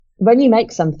when you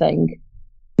make something,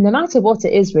 no matter what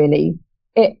it is really,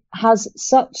 it has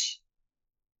such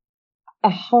a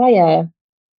higher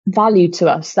value to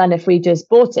us than if we just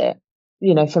bought it,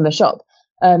 from a shop.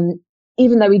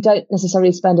 Even though we don't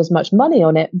necessarily spend as much money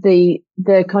on it, the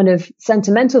kind of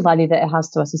sentimental value that it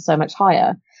has to us is so much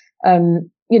higher.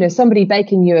 Somebody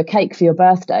baking you a cake for your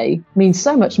birthday means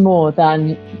so much more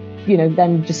than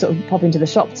just sort of popping to the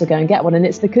shop to go and get one. And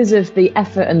it's because of the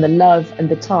effort and the love and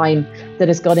the time that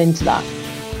has gone into that.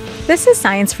 This is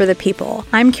Science for the People.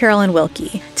 I'm Carolyn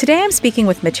Wilkie. Today I'm speaking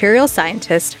with materials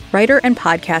scientist, writer, and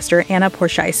podcaster Anna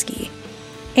Porshaisky.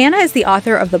 Anna is the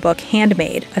author of the book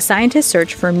Handmade, A Scientist's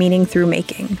Search for Meaning Through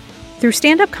Making. Through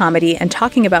stand-up comedy and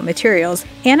talking about materials,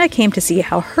 Anna came to see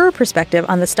how her perspective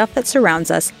on the stuff that surrounds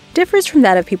us differs from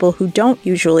that of people who don't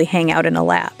usually hang out in a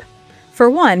lab. For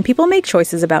one, people make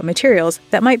choices about materials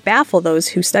that might baffle those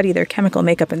who study their chemical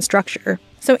makeup and structure.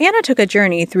 So Anna took a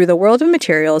journey through the world of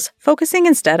materials, focusing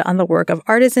instead on the work of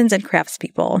artisans and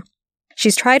craftspeople.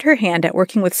 She's tried her hand at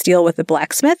working with steel with a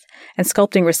blacksmith and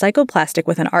sculpting recycled plastic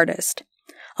with an artist.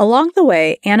 Along the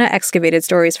way, Anna excavated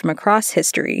stories from across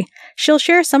history. She'll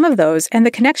share some of those and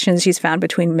the connections she's found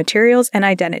between materials and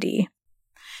identity.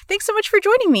 Thanks so much for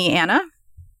joining me, Anna.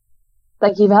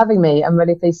 Thank you for having me. I'm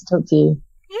really pleased to talk to you.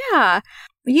 Yeah.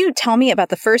 Will you tell me about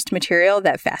the first material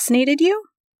that fascinated you?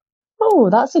 Oh,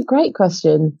 that's a great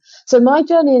question. So my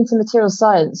journey into material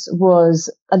science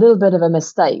was a little bit of a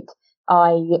mistake.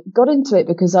 I got into it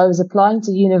because I was applying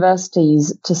to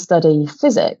universities to study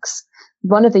physics.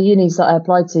 One of the unis that I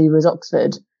applied to was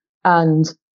Oxford. And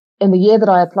in the year that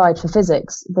I applied for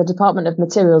physics, the Department of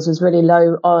Materials was really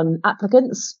low on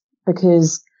applicants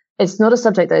because it's not a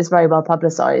subject that is very well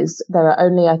publicized. There are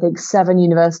only, I think, 7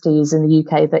 universities in the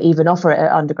UK that even offer it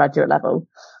at undergraduate level.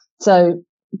 So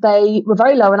they were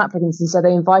very low on applicants, and so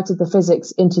they invited the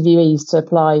physics interviewees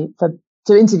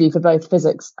to interview for both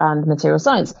physics and material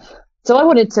science. So I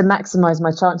wanted to maximize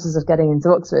my chances of getting into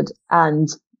Oxford and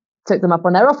took them up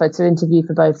on their offer to interview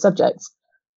for both subjects.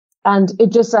 And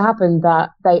it just so happened that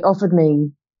they offered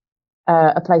me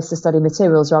a place to study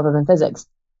materials rather than physics.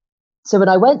 So when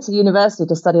I went to university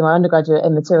to study my undergraduate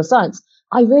in material science,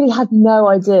 I really had no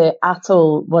idea at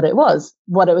all what it was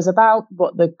about,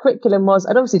 what the curriculum was.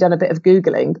 I'd obviously done a bit of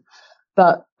Googling,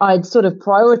 but I'd sort of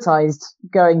prioritized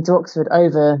going to Oxford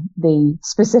over the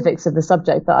specifics of the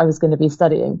subject that I was going to be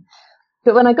studying.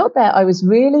 But when I got there, I was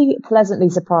really pleasantly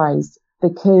surprised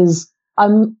because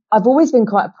I've always been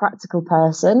quite a practical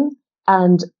person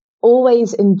and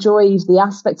always enjoyed the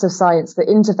aspects of science that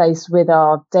interface with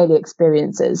our daily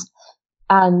experiences.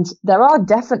 And there are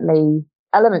definitely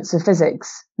elements of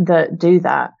physics that do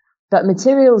that, but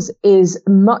materials is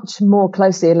much more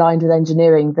closely aligned with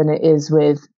engineering than it is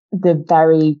with the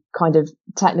very kind of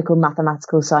technical,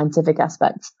 mathematical, scientific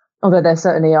aspects, although there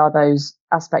certainly are those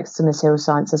aspects to material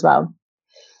science as well.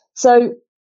 So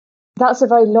that's a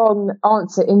very long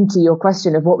answer into your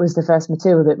question of what was the first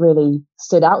material that really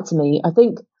stood out to me. I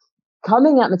think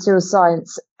coming at material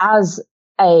science as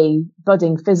a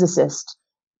budding physicist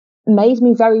made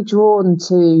me very drawn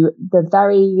to the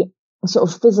very sort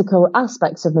of physical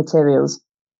aspects of materials.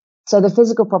 So the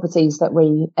physical properties that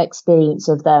we experience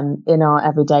of them in our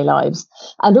everyday lives,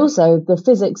 and also the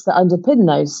physics that underpin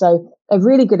those. So a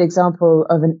really good example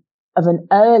of an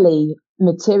early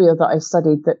material that I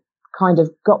studied that kind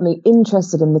of got me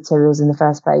interested in materials in the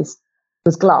first place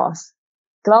was glass.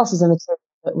 Glass is a material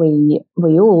that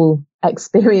we all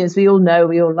experience, we all know,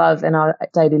 we all love in our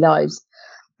daily lives.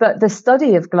 But the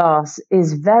study of glass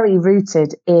is very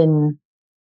rooted in,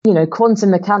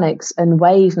 quantum mechanics and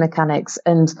wave mechanics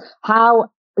and how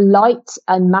light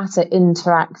and matter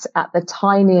interact at the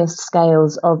tiniest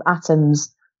scales of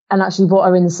atoms and actually what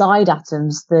are inside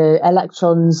atoms, the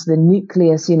electrons, the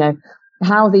nucleus,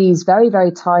 how these very,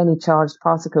 very tiny charged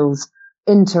particles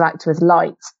interact with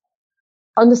light.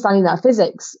 Understanding that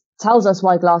physics tells us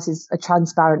why glass is a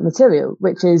transparent material,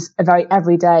 which is a very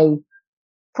everyday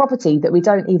property that we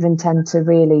don't even tend to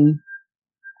really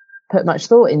put much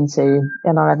thought into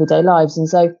in our everyday lives. And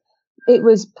so it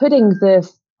was putting the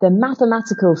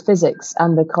mathematical physics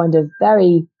and the kind of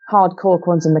very hardcore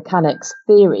quantum mechanics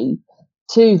theory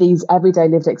to these everyday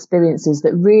lived experiences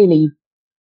that really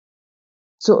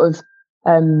sort of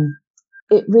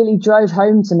it really drove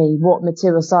home to me what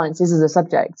material science is as a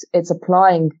subject. It's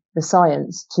applying the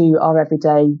science to our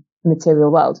everyday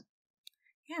material world.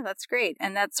 Yeah, that's great.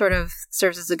 And that sort of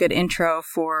serves as a good intro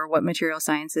for what material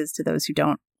science is to those who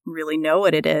don't really know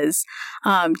what it is.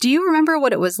 Do you remember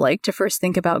what it was like to first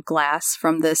think about glass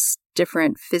from this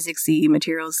different physics-y,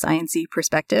 materials science-y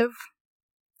perspective?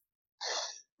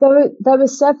 There were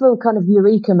several kind of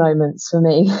eureka moments for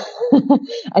me.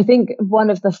 I think one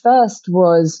of the first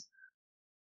was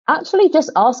actually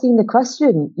just asking the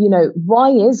question, why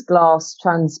is glass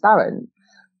transparent?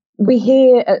 We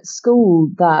hear at school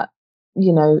that,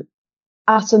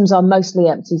 atoms are mostly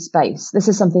empty space. This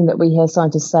is something that we hear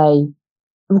scientists say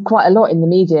quite a lot in the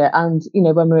media. And,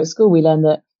 when we're at school, we learn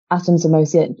that atoms are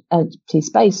mostly empty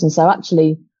space. And so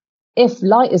actually, if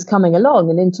light is coming along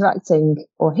and interacting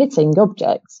or hitting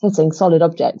solid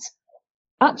objects,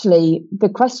 actually the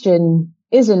question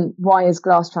isn't why is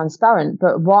glass transparent,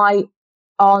 but why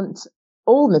aren't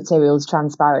all materials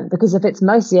transparent? Because if it's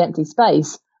mostly empty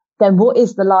space, then what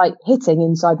is the light hitting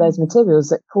inside those materials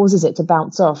that causes it to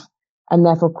bounce off and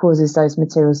therefore causes those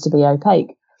materials to be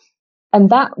opaque? And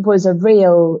that was a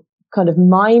real kind of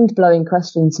mind-blowing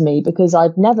question to me, because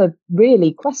I'd never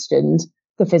really questioned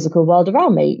the physical world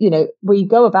around me. We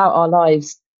go about our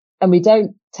lives and we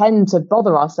don't tend to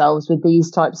bother ourselves with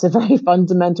these types of very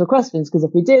fundamental questions, because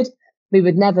if we did, we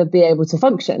would never be able to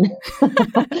function.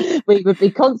 We would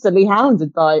be constantly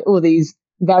hounded by all these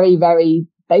very, very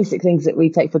basic things that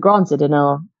we take for granted in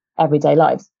our everyday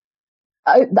lives.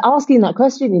 Asking that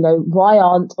question, why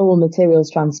aren't all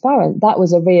materials transparent? That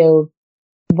was a real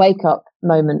wake up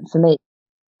moment for me.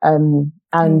 And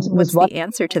what's the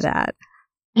answer to that?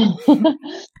 The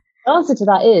answer to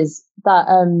that is that,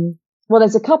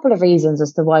 there's a couple of reasons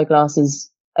as to why glass is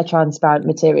a transparent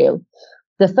material.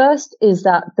 The first is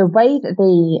that the way that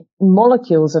the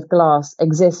molecules of glass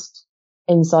exist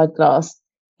inside glass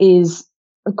is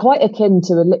quite akin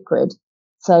to a liquid.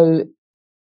 So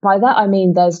by that, I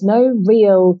mean, there's no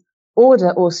real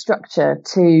order or structure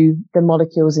to the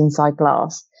molecules inside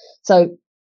glass. So,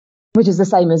 which is the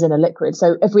same as in a liquid.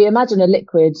 So if we imagine a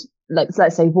liquid, like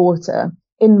let's say water,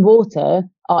 in water,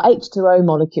 our H2O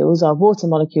molecules, our water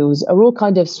molecules are all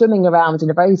kind of swimming around in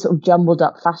a very sort of jumbled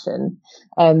up fashion.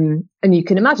 And you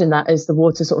can imagine that as the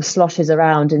water sort of sloshes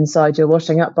around inside your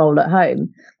washing up bowl at home.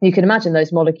 You can imagine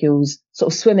those molecules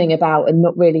sort of swimming about and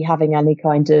not really having any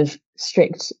kind of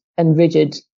strict and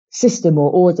rigid system or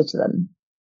order to them.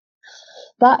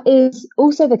 That is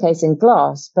also the case in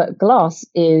glass, but glass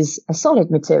is a solid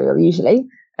material usually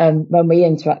when we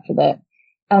interact with it.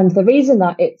 And the reason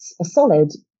that it's a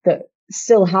solid that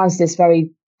still has this very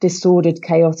disordered,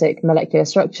 chaotic molecular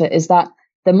structure is that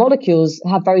the molecules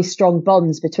have very strong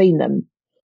bonds between them.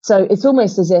 So it's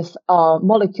almost as if our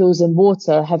molecules in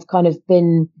water have kind of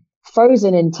been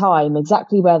frozen in time,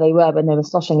 exactly where they were when they were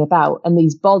sloshing about. And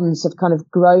these bonds have kind of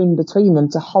grown between them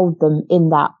to hold them in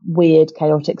that weird,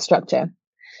 chaotic structure.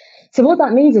 So what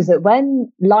that means is that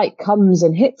when light comes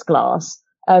and hits glass,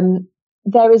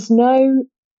 there's no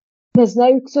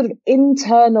sort of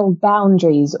internal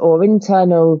boundaries or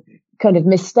internal kind of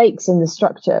mistakes in the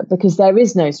structure, because there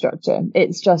is no structure.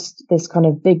 It's just this kind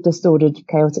of big, distorted,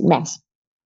 chaotic mess.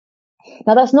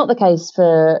 Now, that's not the case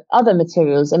for other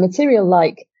materials. A material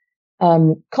like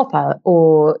copper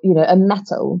or, a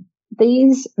metal,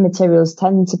 these materials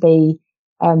tend to be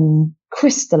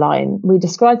crystalline. We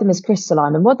describe them as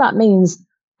crystalline. And what that means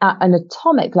at an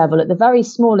atomic level, at the very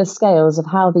smallest scales of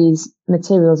how these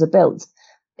materials are built,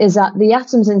 is that the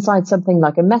atoms inside something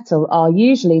like a metal are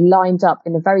usually lined up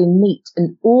in a very neat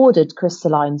and ordered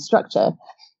crystalline structure,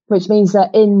 which means that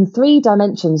in 3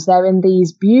 dimensions, they're in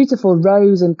these beautiful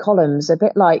rows and columns, a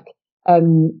bit like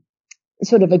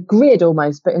sort of a grid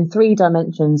almost, but in 3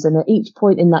 dimensions. And at each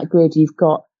point in that grid, you've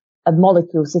got a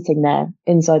molecule sitting there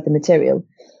inside the material.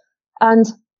 And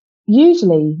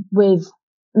usually with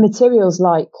materials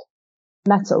like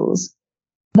metals,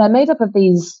 they're made up of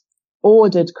these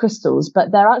ordered crystals,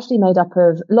 but they're actually made up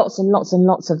of lots and lots and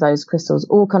lots of those crystals,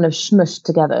 all kind of smushed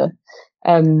together.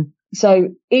 So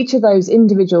each of those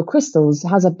individual crystals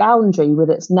has a boundary with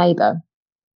its neighbor.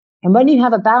 And when you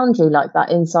have a boundary like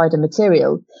that inside a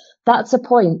material, that's a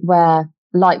point where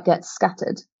light gets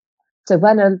scattered. So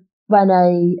when a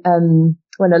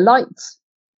light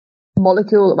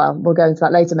molecule, well, we'll go into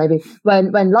that later maybe,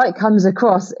 when light comes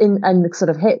across and sort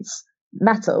of hits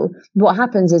metal, what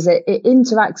happens is it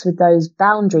interacts with those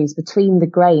boundaries between the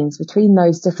grains, between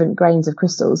those different grains of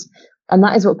crystals. And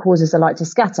that is what causes the light to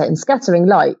scatter. And scattering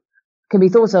light can be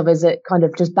thought of as it kind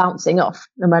of just bouncing off.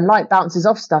 And when light bounces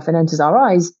off stuff and enters our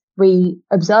eyes, we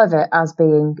observe it as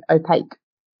being opaque.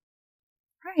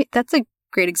 Right. That's a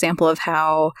great example of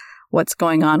how what's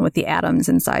going on with the atoms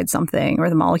inside something or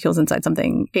the molecules inside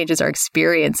something changes our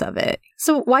experience of it.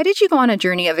 So why did you go on a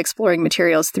journey of exploring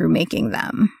materials through making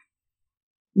them?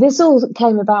 This all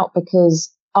came about because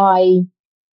I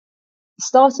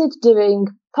started doing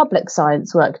public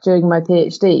science work during my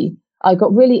PhD. I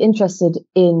got really interested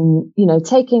in,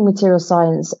 taking material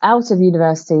science out of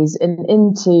universities and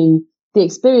into the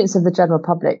experience of the general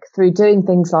public through doing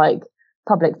things like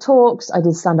public talks. I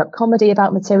did stand-up comedy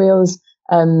about materials,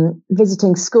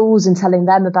 visiting schools and telling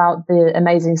them about the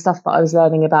amazing stuff that I was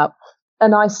learning about.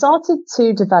 And I started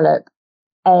to develop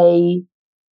a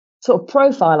sort of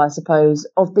profile, I suppose,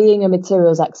 of being a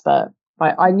materials expert.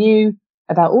 Right? I knew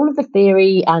about all of the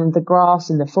theory and the graphs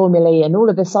and the formulae and all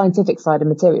of the scientific side of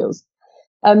materials.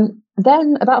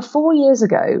 Then about 4 years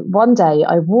ago, one day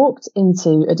I walked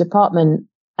into a department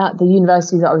at the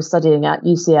university that I was studying at,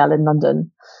 UCL in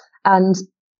London. And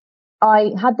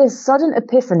I had this sudden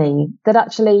epiphany that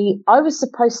actually I was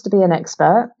supposed to be an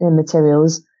expert in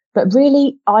materials, but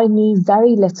really I knew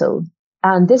very little.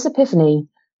 And this epiphany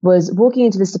was walking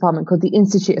into this department called the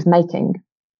Institute of Making.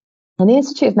 And the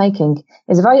Institute of Making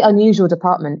is a very unusual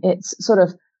department. It's sort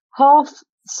of half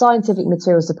scientific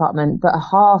materials department, but a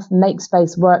half make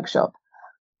space workshop.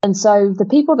 And so the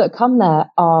people that come there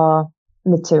are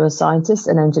material scientists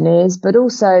and engineers, but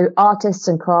also artists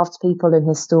and crafts people and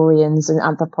historians and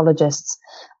anthropologists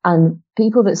and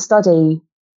people that study,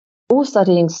 all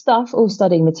studying stuff, all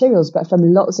studying materials, but from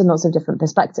lots and lots of different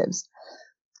perspectives.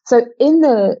 So in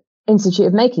the Institute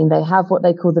of Making, they have what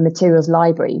they call the Materials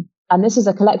Library. And this is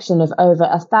a collection of over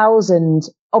 1,000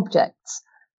 objects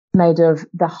made of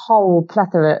the whole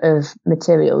plethora of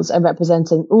materials and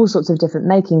representing all sorts of different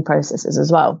making processes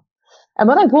as well. And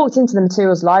when I walked into the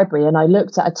materials library and I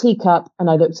looked at a teacup and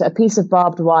I looked at a piece of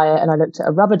barbed wire and I looked at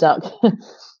a rubber duck,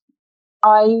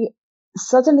 I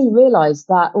suddenly realized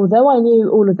that although I knew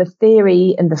all of the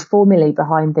theory and the formulae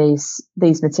behind these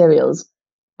materials,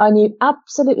 I knew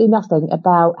absolutely nothing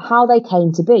about how they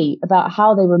came to be, about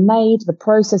how they were made, the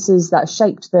processes that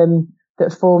shaped them,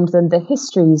 that formed them, the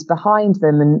histories behind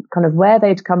them, and kind of where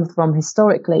they'd come from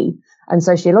historically and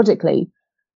sociologically.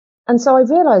 And so I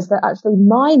realized that actually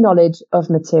my knowledge of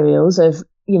materials, of,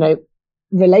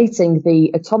 relating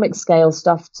the atomic scale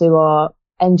stuff to our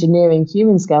engineering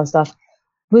human scale stuff,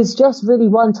 was just really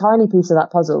one tiny piece of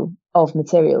that puzzle of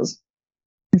materials.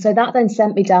 And so that then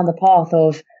sent me down the path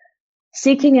of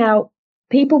seeking out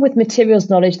people with materials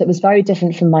knowledge that was very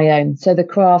different from my own. So the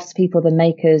crafts people, the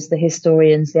makers, the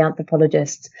historians, the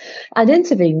anthropologists, and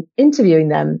interviewing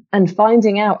them and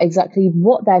finding out exactly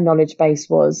what their knowledge base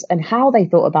was and how they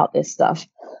thought about this stuff.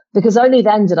 Because only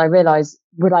then did I realize,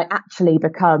 would I actually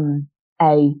become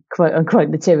a quote unquote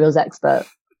materials expert?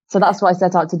 So that's what I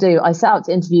set out to do. I set out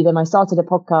to interview them. I started a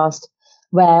podcast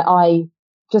where I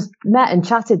just met and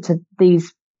chatted to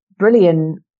these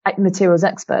brilliant materials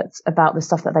experts about the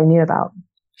stuff that they knew about.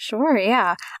 Sure,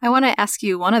 yeah. I want to ask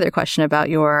you one other question about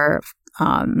your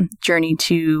journey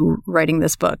to writing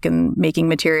this book and making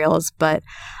materials, but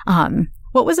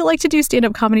what was it like to do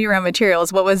stand-up comedy around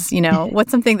materials? What was,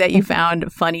 what's something that you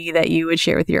found funny that you would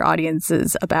share with your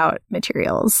audiences about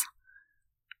materials?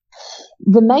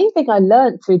 The main thing I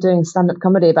learned through doing stand-up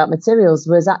comedy about materials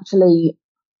was actually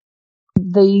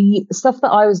the stuff that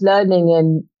I was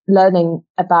learning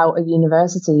about a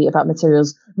university about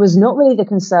materials was not really the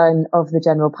concern of the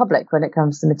general public when it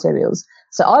comes to materials.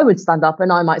 So I would stand up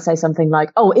and I might say something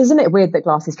like, oh, isn't it weird that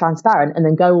glass is transparent? And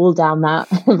then go all down that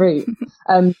route.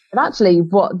 But actually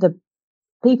what the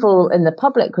people in the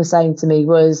public were saying to me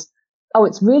was, oh,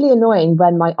 it's really annoying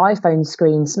when my iPhone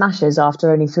screen smashes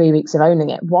after only 3 weeks of owning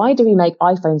it. Why do we make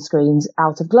iPhone screens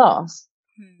out of glass?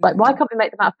 Like, why can't we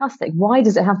make them out of plastic? Why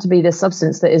does it have to be this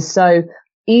substance that is so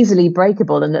easily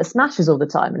breakable and that smashes all the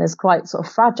time and is quite sort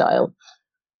of fragile?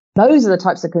 Those are the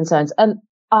types of concerns. And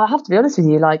I have to be honest with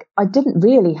you, like, I didn't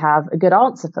really have a good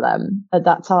answer for them at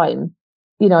that time.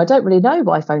 I don't really know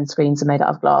why phone screens are made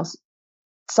out of glass.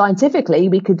 Scientifically,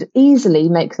 we could easily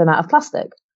make them out of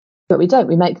plastic, but we don't.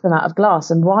 We make them out of glass.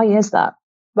 And why is that?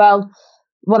 Well,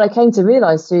 what I came to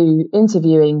realize through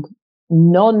interviewing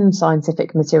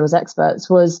non-scientific materials experts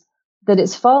was that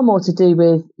it's far more to do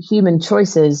with human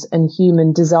choices and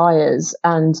human desires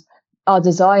and our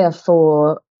desire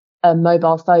for a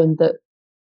mobile phone that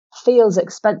feels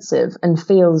expensive and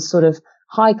feels sort of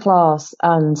high class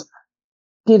and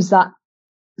gives that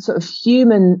sort of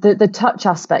human, the touch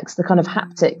aspects, the kind of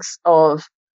haptics of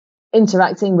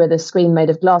interacting with a screen made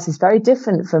of glass is very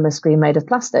different from a screen made of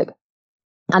plastic.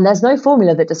 And there's no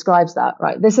formula that describes that,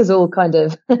 right? This is all kind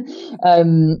of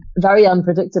very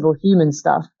unpredictable human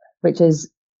stuff, which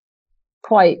is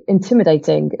quite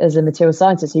intimidating as a material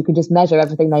scientist who can just measure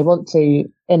everything they want to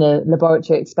in a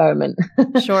laboratory experiment.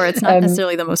 Sure, it's not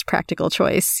necessarily the most practical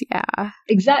choice. Yeah.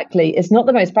 Exactly. It's not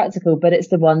the most practical, but it's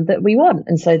the one that we want.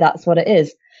 And so that's what it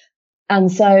is.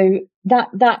 And so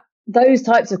those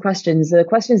types of questions, the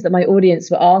questions that my audience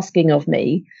were asking of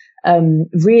me,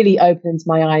 really opened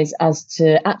my eyes as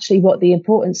to actually what the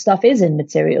important stuff is in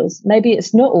materials. Maybe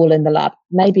it's not all in the lab.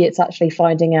 Maybe it's actually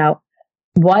finding out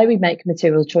why we make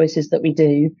material choices that we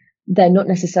do. They're not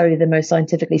necessarily the most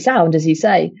scientifically sound, as you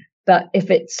say, but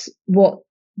if it's what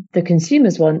the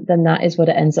consumers want, then that is what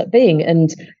it ends up being.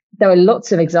 And there are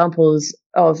lots of examples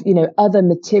of, other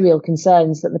material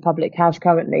concerns that the public have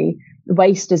currently.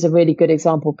 Waste is a really good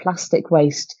example. Plastic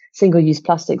waste, single-use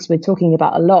plastics, we're talking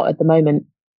about a lot at the moment.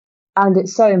 And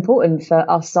it's so important for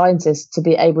us scientists to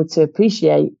be able to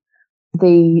appreciate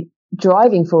the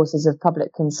driving forces of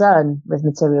public concern with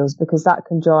materials, because that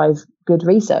can drive good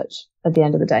research at the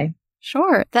end of the day.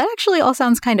 Sure. That actually all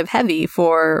sounds kind of heavy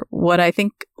for what I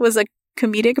think was a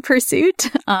comedic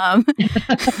pursuit.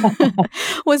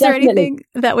 Was there anything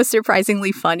that was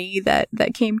surprisingly funny that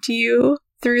came to you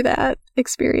through that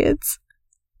experience?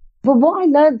 Well, what I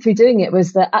learned through doing it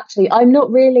was that actually I'm not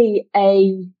really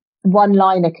a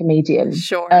one-liner comedian.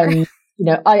 Sure.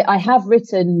 I have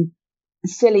written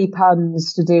silly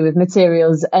puns to do with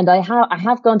materials, and I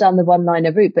have gone down the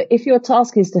one-liner route. But if your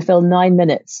task is to fill 9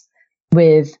 minutes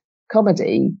with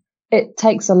comedy, it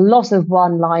takes a lot of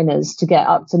one-liners to get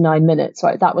up to 9 minutes,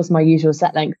 right? That was my usual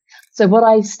set length. So what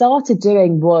I started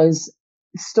doing was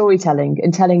storytelling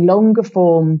and telling longer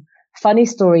form, funny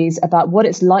stories about what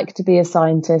it's like to be a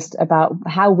scientist, about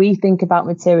how we think about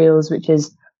materials, which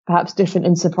is perhaps different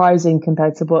and surprising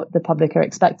compared to what the public are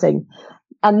expecting.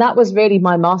 And that was really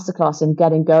my masterclass in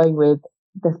getting going with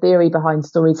the theory behind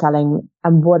storytelling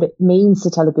and what it means to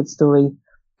tell a good story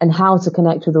and how to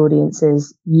connect with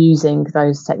audiences using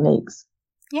those techniques.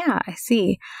 Yeah, I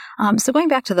see. So going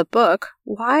back to the book,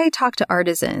 why talk to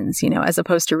artisans, as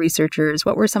opposed to researchers?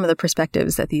 What were some of the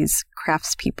perspectives that these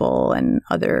craftspeople and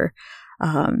other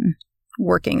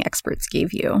working experts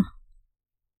gave you?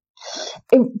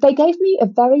 They gave me a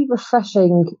very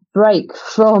refreshing break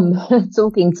from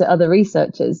talking to other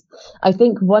researchers. I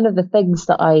think one of the things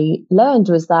that I learned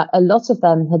was that a lot of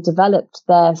them had developed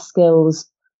their skills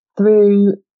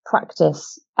through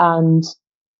practice and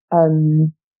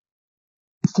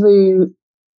through,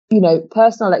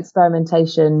 personal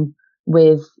experimentation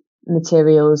with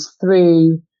materials,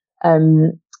 through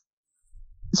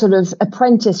sort of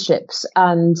apprenticeships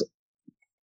and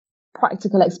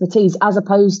practical expertise, as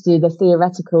opposed to the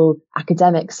theoretical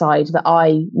academic side that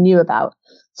I knew about.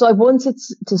 So I wanted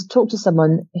to talk to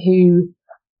someone who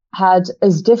had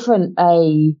as different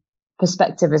a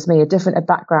perspective as me, a different a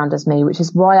background as me, which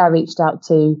is why I reached out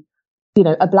to,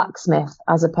 a blacksmith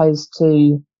as opposed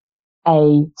to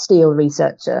a steel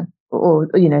researcher or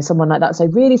someone like that. So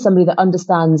really somebody that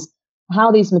understands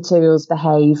how these materials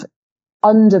behave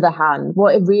under the hand,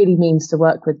 what it really means to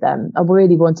work with them. I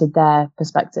really wanted their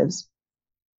perspectives.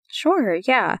 Sure,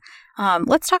 yeah.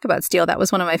 Let's talk about steel. That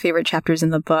was one of my favorite chapters in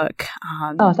the book.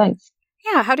 Oh, thanks.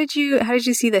 Yeah, how did you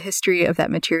see the history of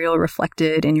that material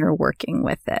reflected in your working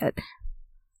with it?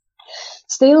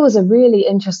 Steel was a really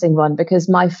interesting one because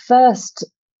my first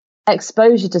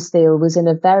exposure to steel was in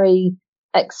a very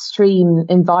extreme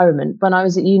environment. When I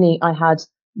was at uni, I had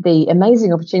the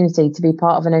amazing opportunity to be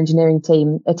part of an engineering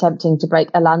team attempting to break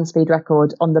a land speed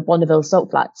record on the Bonneville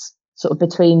Salt Flats, sort of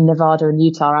between Nevada and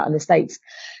Utah out in the States.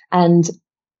 And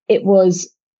it was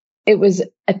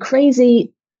a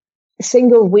crazy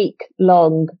single week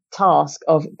long task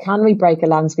of, can we break a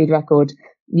land speed record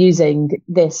using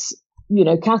this,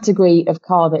 category of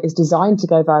car that is designed to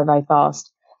go very, very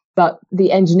fast. But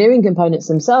the engineering components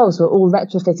themselves were all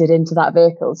retrofitted into that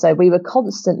vehicle. So we were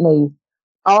constantly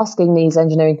asking these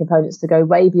engineering components to go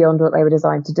way beyond what they were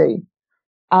designed to do.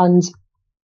 And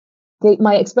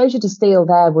my exposure to steel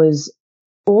there was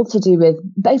all to do with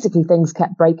basically things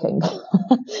kept breaking.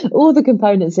 All the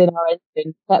components in our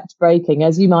engine kept breaking,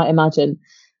 as you might imagine.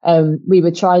 We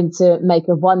were trying to make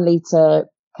a 1 liter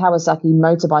Kawasaki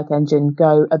motorbike engine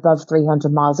go above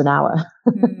 300 miles an hour.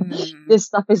 This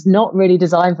stuff is not really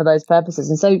designed for those purposes.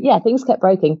 And so, yeah, things kept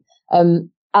breaking.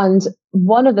 And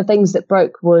one of the things that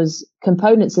broke was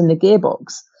components in the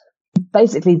gearbox.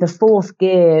 Basically, the fourth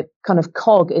gear kind of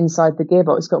cog inside the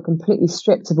gearbox got completely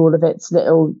stripped of all of its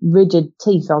little rigid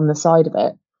teeth on the side of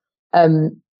it.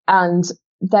 And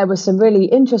there was some really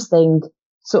interesting,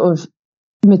 sort of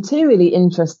materially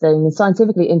interesting,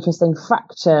 scientifically interesting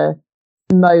fracture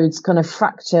modes, kind of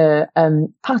fracture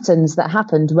patterns that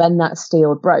happened when that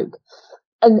steel broke.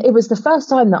 And it was the first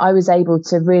time that I was able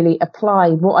to really apply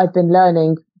what I'd been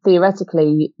learning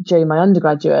theoretically during my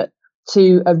undergraduate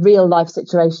to a real life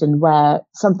situation where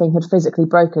something had physically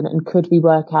broken, and could we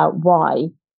work out why?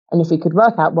 And if we could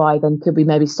work out why, then could we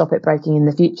maybe stop it breaking in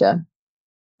the future?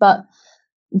 But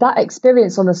that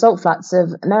experience on the salt flats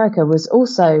of America was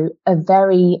also a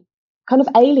very kind of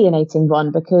alienating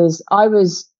one, because I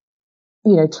was,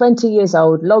 20 years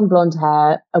old, long blonde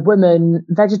hair, a woman,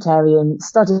 vegetarian,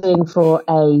 studying for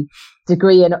a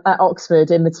degree at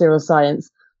Oxford in material science.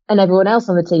 And everyone else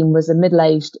on the team was a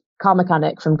middle-aged car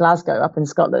mechanic from Glasgow up in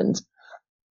Scotland.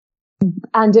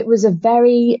 And it was a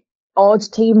very odd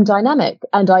team dynamic.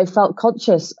 And I felt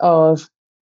conscious of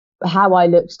how I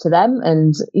looked to them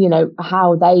and,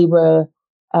 how they were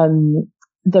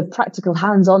the practical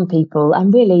hands-on people.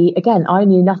 And really, again, I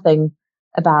knew nothing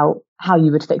about how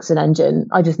you would fix an engine.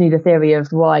 I just knew the theory of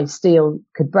why steel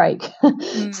could break.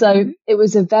 Mm-hmm. So it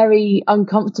was a very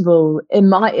uncomfortable,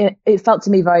 it felt to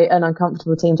me very an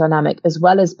uncomfortable team dynamic, as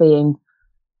well as being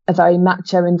a very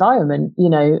macho environment.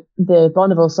 The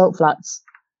Bonneville Salt Flats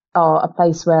are a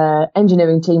place where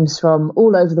engineering teams from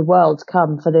all over the world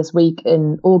come for this week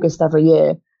in August every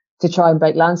year to try and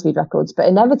break land speed records. But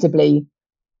inevitably,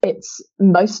 it's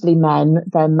mostly men.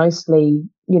 They're mostly,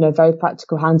 very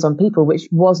practical hands-on people, which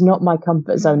was not my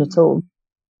comfort zone at all.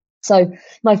 So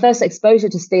my first exposure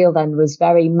to steel then was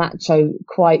very macho,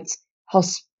 quite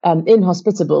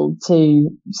inhospitable to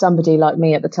somebody like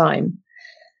me at the time.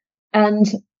 And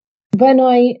when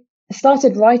I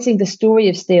started writing the story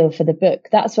of steel for the book,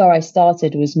 that's where I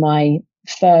started, was my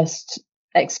first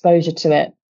exposure to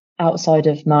it outside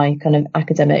of my kind of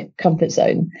academic comfort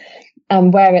zone.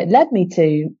 And where it led me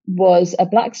to was a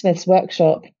blacksmith's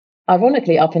workshop,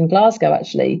 ironically up in Glasgow,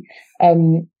 actually.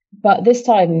 But this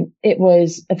time it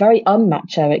was a very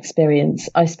unmacho experience.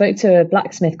 I spoke to a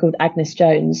blacksmith called Agnes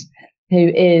Jones, who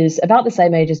is about the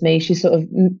same age as me. She's sort of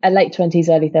late 20s,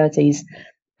 early 30s.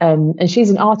 And she's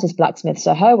an artist blacksmith.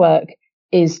 So her work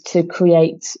is to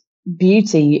create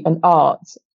beauty and art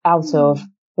out of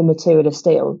the material of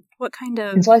steel. What kind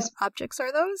of objects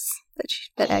are those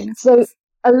that Agnes So does?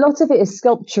 A lot of it is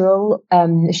sculptural.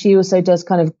 She also does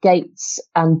kind of gates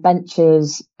and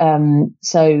benches,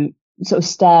 so sort of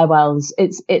stairwells.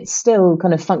 It's still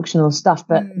kind of functional stuff,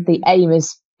 but the aim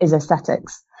is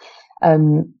aesthetics.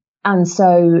 And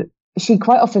so she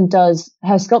quite often does,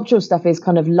 her sculptural stuff is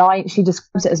kind of she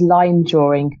describes it as line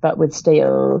drawing, but with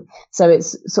steel. So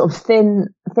it's sort of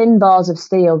thin bars of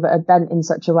steel that are bent in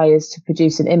such a way as to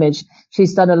produce an image.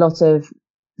 She's done a lot of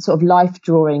sort of life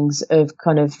drawings of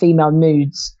kind of female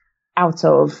nudes out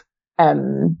of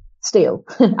steel,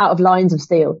 out of lines of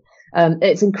steel.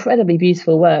 It's incredibly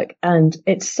beautiful work, and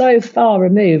it's so far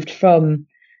removed from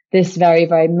this very,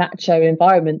 very macho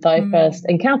environment that I first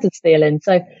encountered steel in.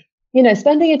 So,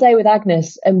 spending a day with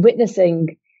Agnes and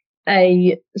witnessing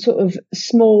a sort of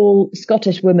small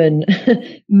Scottish woman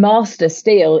master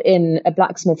steel in a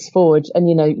blacksmith's forge and,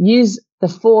 use the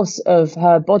force of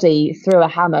her body through a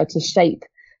hammer to shape,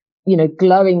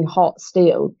 glowing hot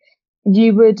steel,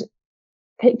 you would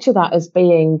picture that as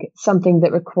being something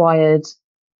that required,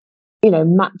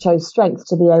 macho strength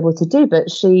to be able to do. But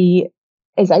she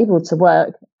is able to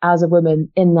work as a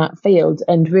woman in that field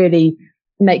and really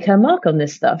make her mark on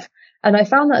this stuff. And I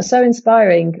found that so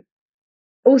inspiring,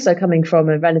 also coming from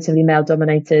a relatively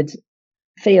male-dominated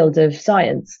field of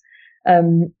science.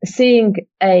 Seeing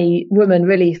a woman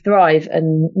really thrive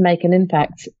and make an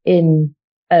impact in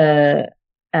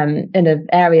an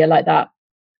area like that,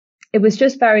 it was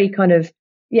just very kind of,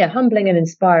 humbling and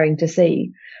inspiring to see.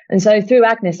 And so through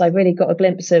Agnes, I really got a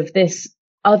glimpse of this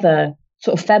other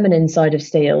sort of feminine side of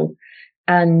steel.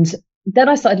 And then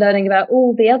I started learning about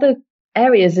all the other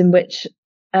areas in which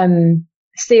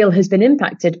steel has been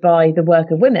impacted by the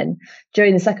work of women.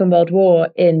 During the Second World War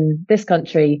in this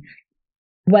country,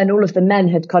 when all of the men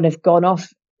had kind of gone off,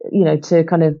 to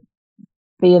kind of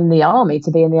be in the army,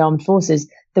 to be in the armed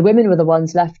forces, the women were the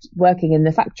ones left working in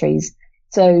the factories.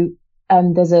 So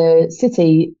there's a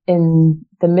city in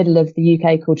the middle of the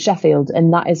UK called Sheffield,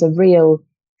 and that is a real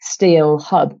steel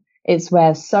hub. It's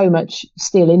where so much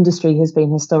steel industry has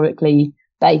been historically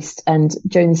based. And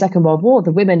during the Second World War,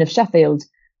 the women of Sheffield,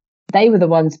 they were the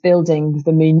ones building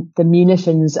the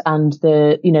munitions and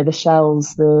the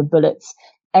shells, the bullets,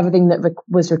 everything that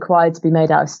was required to be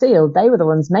made out of steel. They were the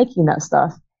ones making that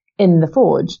stuff in the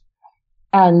forge.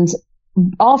 And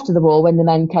after the war, when the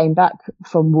men came back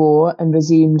from war and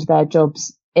resumed their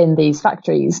jobs in these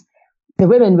factories, the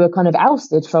women were kind of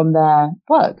ousted from their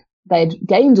work. They'd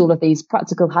gained all of these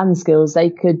practical hand skills. They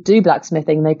could do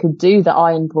blacksmithing, they could do the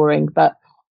iron pouring, but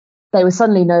they were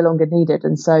suddenly no longer needed.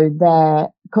 And so their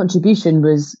contribution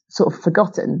was sort of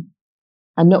forgotten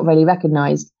and not really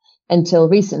recognized until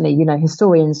recently.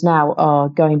 Historians now are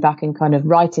going back and kind of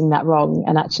righting that wrong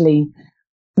and actually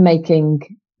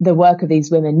making the work of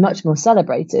these women much more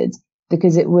celebrated,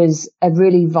 because it was a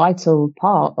really vital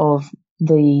part of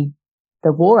the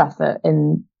war effort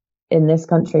in this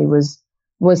country, was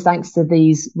was thanks to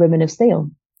these women of steel.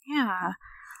 Yeah.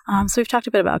 So we've talked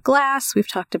a bit about glass.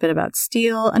 We've talked a bit about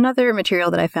steel. Another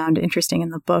material that I found interesting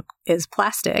in the book is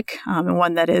plastic, and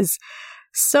one that is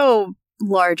so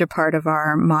large a part of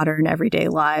our modern everyday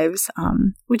lives.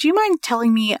 Would you mind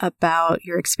telling me about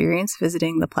your experience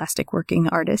visiting the plastic working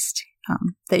artist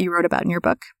that you wrote about in your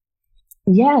book?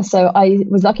 Yeah, so I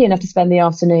was lucky enough to spend the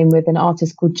afternoon with an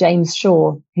artist called James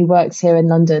Shaw, who works here in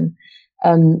London.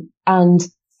 And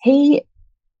he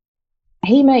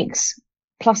makes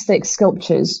plastic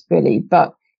sculptures, really.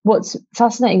 But what's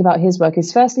fascinating about his work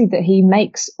is firstly that he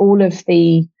makes all of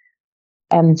the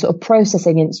sort of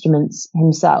processing instruments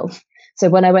himself. So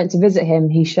when I went to visit him,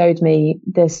 he showed me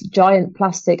this giant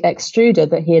plastic extruder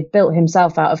that he had built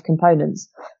himself out of components.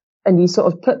 And you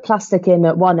sort of put plastic in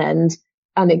at one end,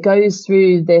 and it goes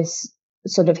through this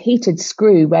sort of heated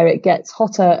screw where it gets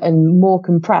hotter and more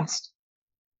compressed.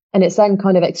 And it's then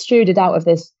kind of extruded out of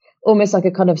this, almost like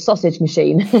a kind of sausage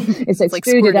machine. It's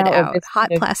extruded like out of this hot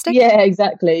plastic? Yeah,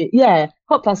 exactly. Yeah.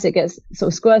 Hot plastic gets sort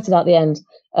of squirted out the end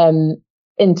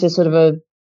into sort of a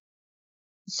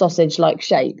sausage-like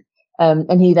shape.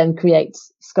 And he then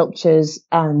creates sculptures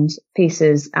and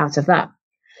pieces out of that.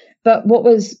 But what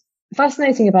was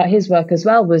fascinating about his work as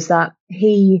well was that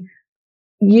he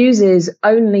uses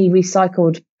only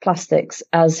recycled plastics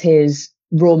as his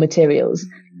raw materials.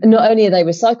 And not only are they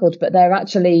recycled, but they're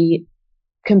actually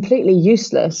completely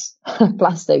useless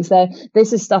plastics.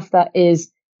 This is stuff that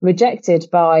is rejected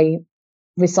by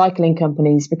recycling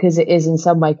companies because it is in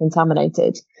some way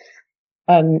contaminated,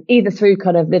 either through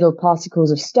kind of little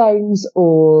particles of stones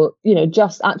or,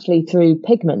 just actually through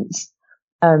pigments.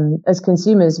 As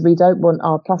consumers, we don't want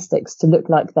our plastics to look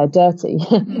like they're dirty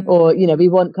or, we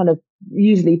want kind of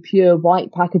usually pure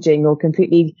white packaging or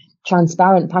completely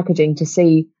transparent packaging to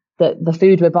see that the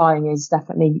food we're buying is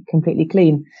definitely completely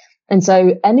clean. And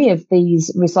so any of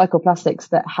these recycled plastics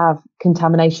that have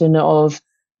contamination of,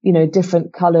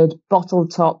 different colored bottle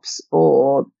tops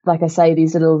or, like I say,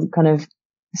 these little kind of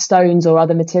stones or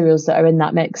other materials that are in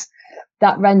that mix,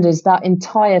 that renders that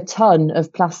entire ton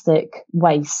of plastic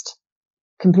waste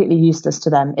completely useless to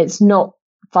them. It's not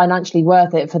financially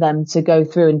worth it for them to go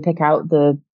through and pick out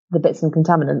the bits and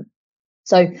contaminant.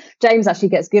 So James actually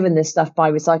gets given this stuff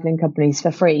by recycling companies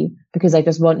for free because they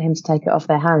just want him to take it off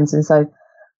their hands. And so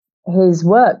his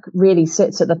work really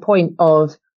sits at the point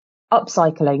of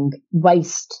upcycling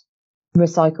waste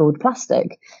recycled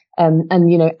plastic and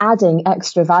adding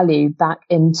extra value back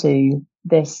into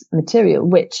this material,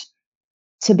 which,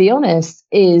 to be honest,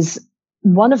 is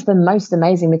one of the most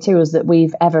amazing materials that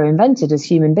we've ever invented as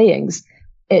human beings.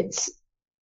 It's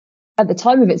at the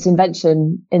time of its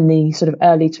invention in the sort of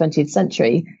early 20th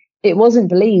century, it wasn't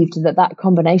believed that that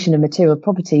combination of material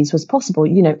properties was possible.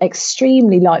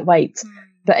 Extremely lightweight,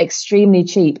 but extremely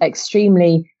cheap,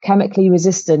 extremely chemically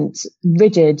resistant,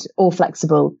 rigid or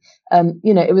flexible.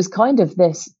 It was kind of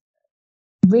this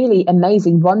really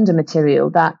amazing wonder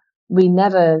material that we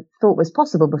never thought was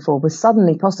possible before, was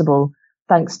suddenly possible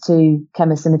thanks to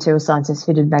chemists and material scientists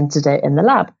who'd invented it in the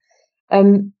lab.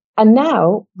 And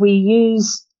now we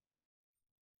use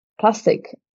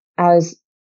plastic as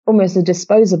almost a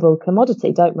disposable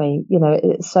commodity, don't we?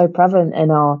 It's so prevalent in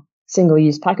our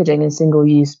single-use packaging and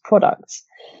single-use products.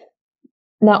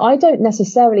 Now, I don't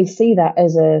necessarily see that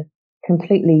as a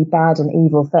completely bad and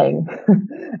evil thing.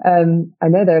 I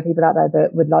know there are people out there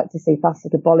that would like to see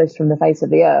plastic abolished from the face of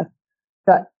the earth,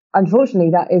 but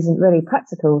unfortunately that isn't really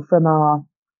practical for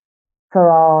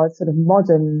our sort of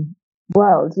modern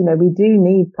world. We do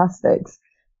need plastics.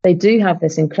 They do have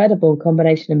this incredible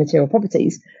combination of material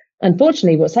properties.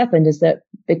 Unfortunately, what's happened is that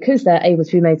because they're able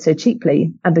to be made so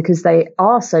cheaply and because they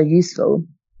are so useful,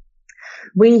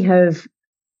 we have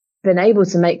been able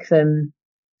to make them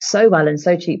so well and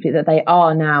so cheaply that they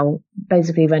are now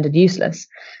basically rendered useless.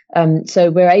 So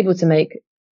we're able to make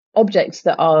objects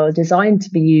that are designed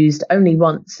to be used only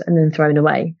once and then thrown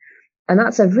away. And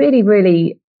that's a really,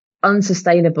 really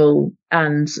unsustainable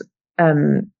and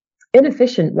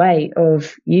inefficient way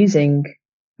of using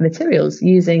materials,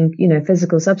 using,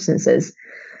 physical substances.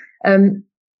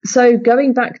 So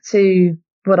going back to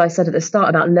what I said at the start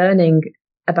about learning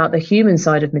about the human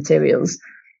side of materials,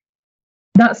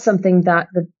 that's something that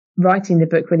writing the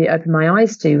book really opened my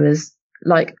eyes to. Was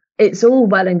like, it's all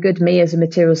well and good me as a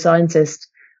material scientist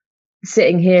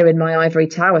sitting here in my ivory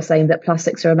tower saying that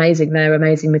plastics are amazing, they're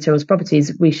amazing materials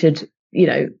properties, we should,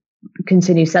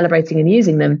 continue celebrating and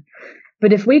using them.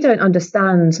 But if we don't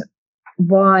understand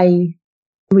why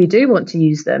we do want to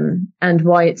use them and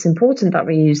why it's important that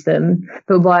we use them,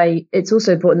 but why it's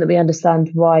also important that we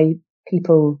understand why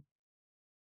people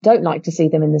don't like to see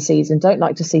them in the seas and don't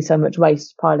like to see so much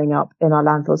waste piling up in our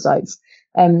landfill sites,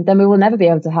 then we will never be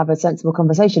able to have a sensible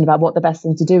conversation about what the best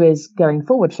thing to do is going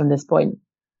forward from this point.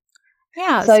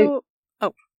 Yeah.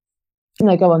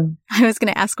 No, go on. I was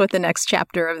going to ask what the next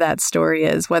chapter of that story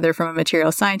is, whether from a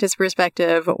material scientist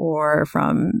perspective or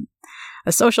from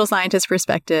a social scientist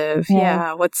perspective.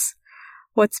 Yeah.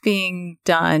 What's being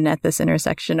done at this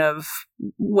intersection of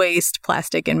waste,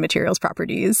 plastic, and materials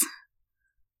properties?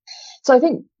 So I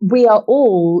think we are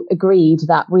all agreed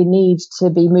that we need to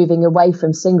be moving away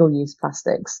from single-use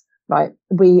plastics, right?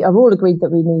 We are all agreed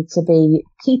that we need to be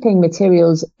keeping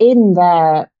materials in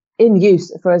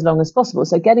use for as long as possible.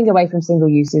 So getting away from single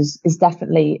use is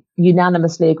definitely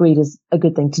unanimously agreed as a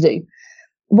good thing to do.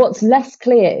 What's less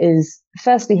clear is,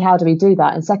 firstly, how do we do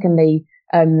that? And secondly,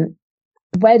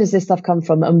 where does this stuff come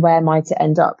from and where might it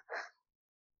end up?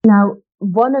 Now,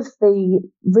 one of the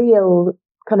real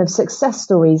kind of success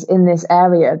stories in this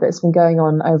area that's been going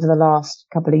on over the last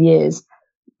couple of years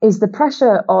is the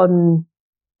pressure on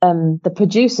the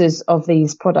producers of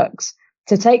these products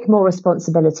to take more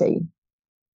responsibility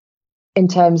in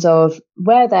terms of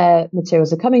where their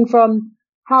materials are coming from,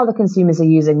 how the consumers are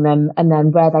using them, and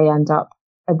then where they end up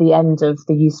at the end of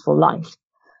the useful life.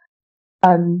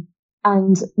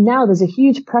 And now there's a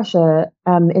huge pressure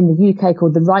in the UK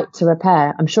called the right to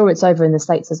repair. I'm sure it's over in the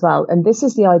States as well. And this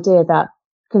is the idea that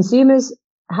consumers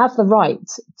have the right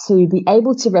to be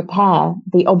able to repair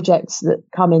the objects that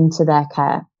come into their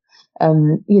care.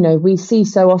 We see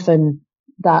so often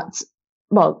that,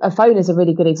 well, a phone is a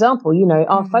really good example.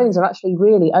 Our phones are actually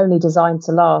really only designed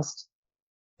to last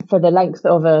for the length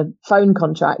of a phone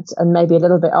contract and maybe a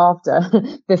little bit after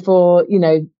before,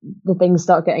 the things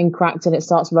start getting cracked and it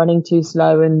starts running too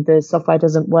slow and the software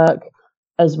doesn't work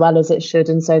as well as it should.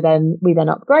 And so then we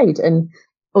upgrade and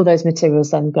all those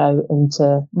materials then go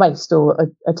into waste or are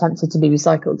attempted to be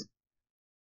recycled.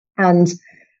 And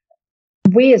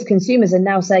we as consumers are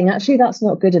now saying, actually, that's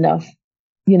not good enough.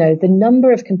 The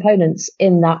number of components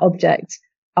in that object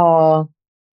are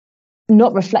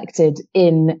not reflected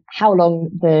in how long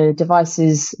the device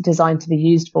is designed to be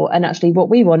used for. And actually what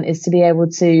we want is to be able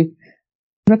to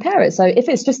repair it. So if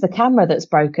it's just the camera that's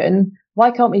broken,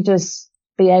 why can't we just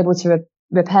be able to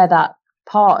repair that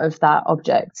part of that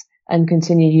object and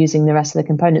continue using the rest of the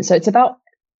components? So it's about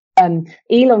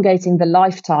elongating the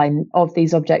lifetime of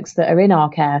these objects that are in our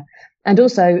care. And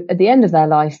also at the end of their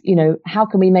life, how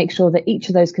can we make sure that each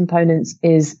of those components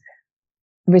is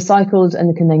recycled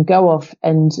and can then go off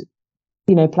and,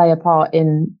 play a part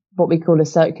in what we call a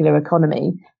circular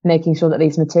economy, making sure that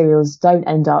these materials don't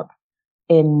end up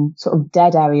in sort of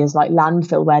dead areas like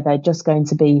landfill, where they're just going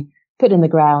to be put in the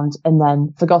ground and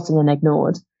then forgotten and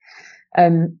ignored.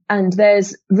 And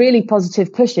there's really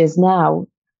positive pushes now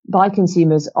by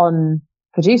consumers on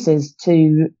producers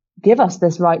to give us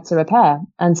this right to repair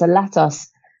and to let us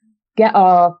get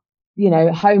our,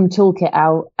 home toolkit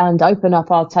out and open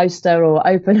up our toaster or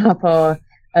open up our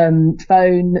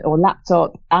phone or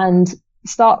laptop and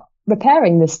start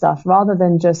repairing this stuff rather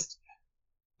than just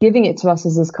giving it to us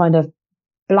as this kind of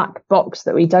black box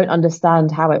that we don't understand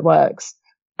how it works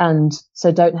and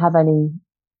so don't have any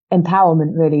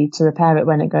empowerment really to repair it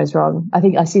when it goes wrong. I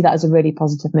think I see that as a really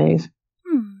positive move.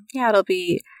 Yeah, it'll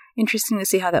be interesting to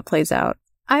see how that plays out.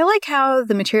 I like how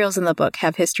the materials in the book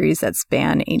have histories that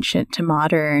span ancient to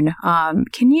modern.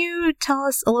 Can you tell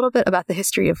us a little bit about the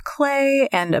history of clay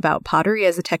and about pottery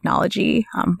as a technology?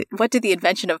 What did the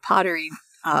invention of pottery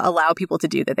allow people to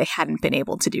do that they hadn't been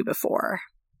able to do before?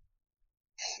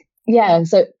 Yeah,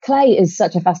 so clay is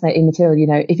such a fascinating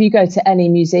material. If you go to any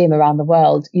museum around the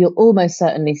world, you'll almost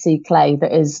certainly see clay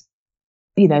that is,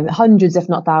 hundreds, if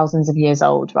not thousands of years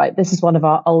old, right? This is one of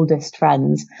our oldest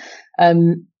friends.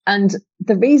 And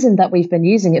the reason that we've been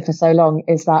using it for so long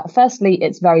is that, firstly,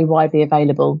 it's very widely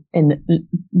available in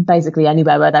basically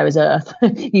anywhere where there is earth.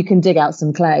 You can dig out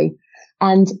some clay.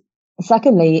 And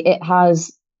secondly, it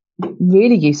has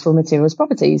really useful materials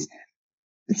properties,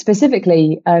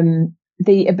 specifically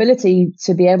the ability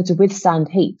to be able to withstand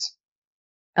heat.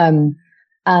 And,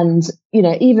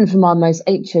 even from our most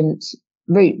ancient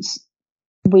roots,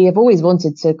 we have always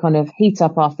wanted to kind of heat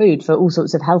up our food for all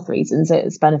sorts of health reasons.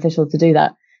 It's beneficial to do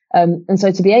that. And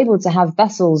so to be able to have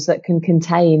vessels that can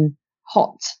contain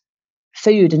hot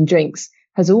food and drinks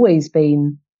has always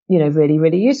been, really,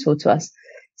 really useful to us.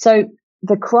 So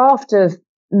the craft of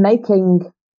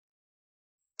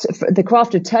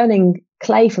turning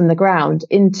clay from the ground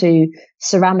into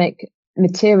ceramic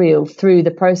material through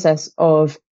the process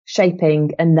of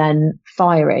shaping and then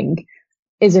firing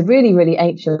is a really, really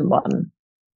ancient one.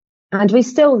 And we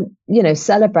still,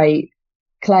 celebrate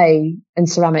clay and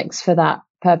ceramics for that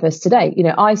purpose today.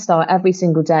 I start every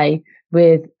single day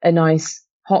with a nice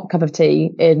hot cup of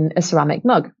tea in a ceramic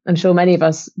mug. I'm sure many of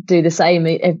us do the same,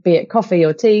 be it coffee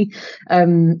or tea,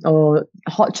 or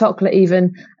hot chocolate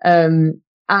even.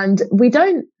 And we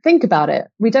don't think about it.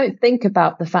 We don't think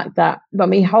about the fact that when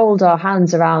we hold our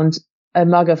hands around a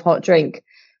mug of hot drink,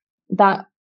 that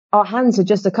our hands are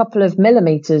just a couple of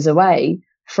millimeters away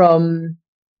from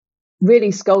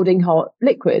really scalding hot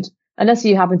liquid. Unless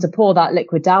you happen to pour that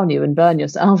liquid down you and burn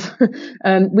yourself.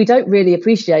 We don't really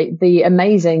appreciate the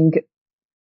amazing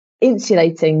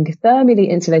thermally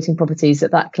insulating properties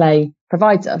that clay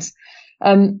provides us.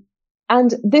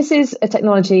 And this is a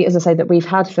technology, as I say, that we've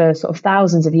had for sort of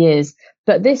thousands of years.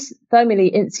 But this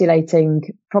thermally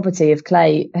insulating property of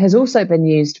clay has also been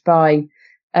used by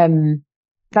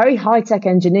very high-tech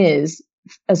engineers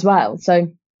as well.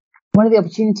 So one of the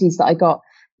opportunities that I got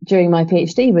during my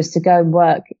PhD was to go and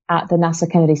work at the NASA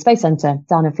Kennedy Space Center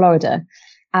down in Florida.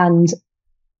 And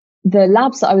the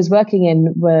labs that I was working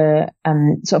in were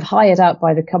sort of hired out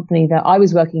by the company that I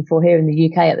was working for here in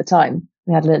the UK at the time.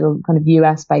 We had a little kind of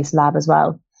US-based lab as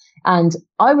well. And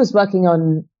I was working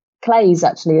on clays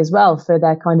actually as well for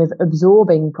their kind of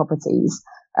absorbing properties,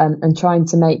 and trying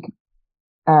to make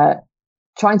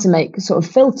sort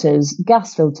of filters,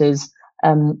 gas filters,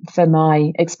 for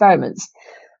my experiments.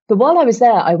 But while I was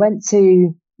there, I went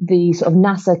to the sort of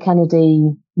NASA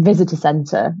Kennedy Visitor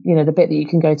Center, the bit that you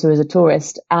can go to as a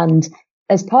tourist. And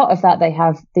as part of that, they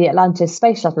have the Atlantis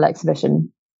Space Shuttle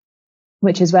exhibition,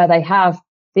 which is where they have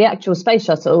the actual space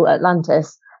shuttle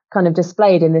Atlantis kind of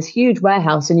displayed in this huge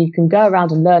warehouse. And you can go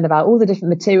around and learn about all the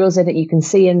different materials in it. You can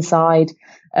see inside,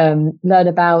 learn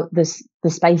about the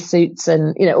spacesuits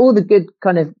and, all the good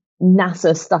kind of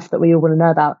NASA stuff that we all want to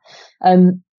know about.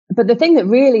 But the thing that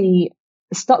really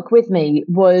stuck with me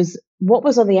was what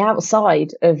was on the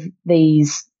outside of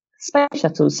these space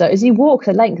shuttles. So as you walk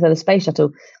the length of the space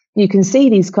shuttle, you can see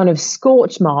these kind of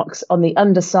scorch marks on the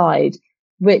underside,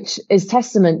 which is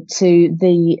testament to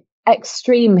the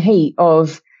extreme heat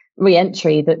of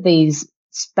re-entry that these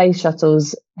space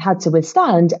shuttles had to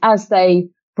withstand as they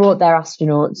brought their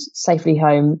astronauts safely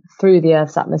home through the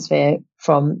Earth's atmosphere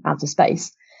from outer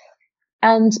space.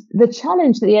 And the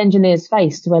challenge that the engineers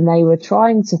faced when they were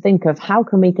trying to think of how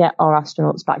can we get our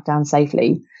astronauts back down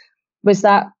safely was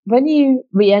that when you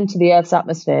re-enter the Earth's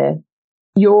atmosphere,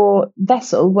 your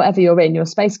vessel, whatever you're in, your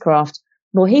spacecraft,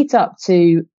 will heat up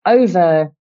to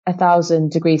over 1,000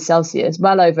 degrees Celsius,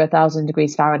 well over 1,000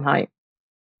 degrees Fahrenheit.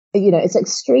 It's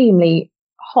extremely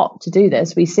hot to do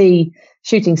this. We see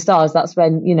shooting stars. That's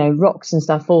when, rocks and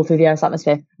stuff fall through the Earth's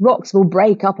atmosphere. Rocks will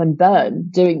break up and burn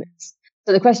doing this.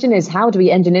 So the question is, how do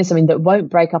we engineer something that won't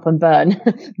break up and burn,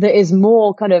 that is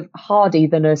more kind of hardy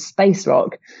than a space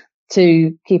rock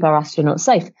to keep our astronauts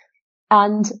safe?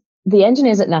 And the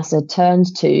engineers at NASA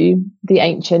turned to the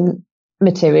ancient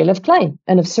material of clay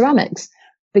and of ceramics,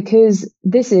 because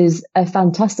this is a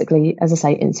fantastically, as I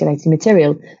say, insulating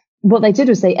material. What they did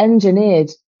was they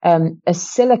engineered a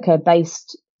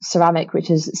silica-based ceramic, which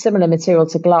is similar material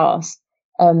to glass,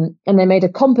 and they made a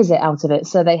composite out of it.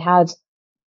 So they had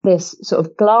this sort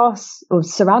of glass or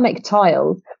ceramic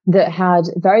tile that had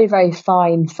very, very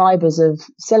fine fibers of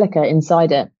silica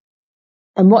inside it.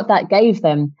 And what that gave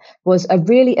them was a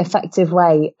really effective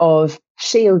way of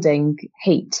shielding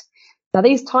heat. Now,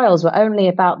 these tiles were only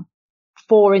about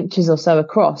 4 inches or so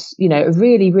across, a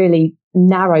really, really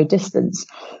narrow distance.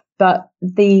 But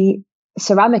the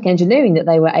ceramic engineering that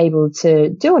they were able to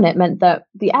do on it meant that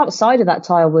the outside of that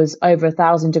tile was over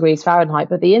 1,000 degrees Fahrenheit,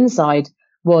 but the inside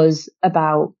was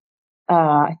about,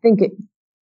 I'd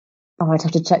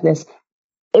have to check this.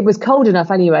 It was cold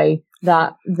enough anyway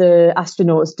that the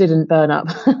astronauts didn't burn up.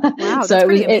 Wow, so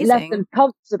it left them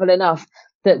comfortable enough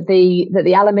that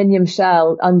the aluminium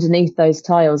shell underneath those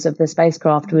tiles of the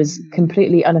spacecraft was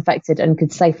completely unaffected and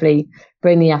could safely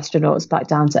bring the astronauts back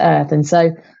down to Earth. And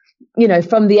so,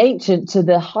 from the ancient to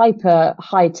the hyper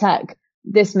high tech,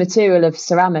 this material of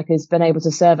ceramic has been able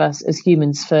to serve us as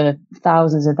humans for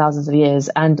thousands and thousands of years.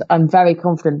 And I'm very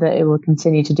confident that it will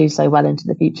continue to do so well into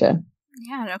the future.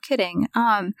 Yeah, no kidding.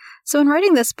 So in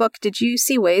writing this book, did you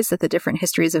see ways that the different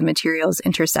histories of materials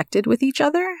intersected with each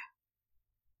other?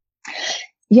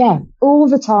 Yeah, all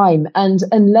the time. And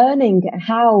learning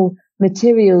how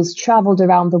materials traveled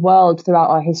around the world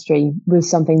throughout our history was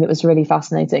something that was really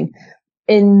fascinating.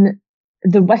 In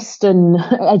the Western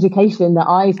education that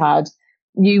I've had,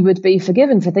 you would be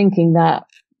forgiven for thinking that,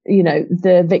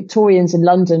 the Victorians in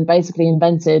London basically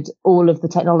invented all of the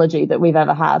technology that we've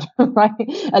ever had, right?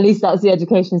 At least that's the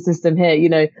education system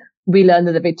here. We learned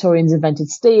that the Victorians invented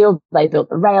steel, they built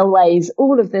the railways,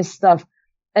 all of this stuff.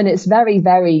 And it's very,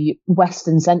 very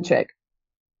Western centric.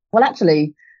 Well,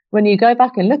 actually, when you go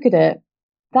back and look at it,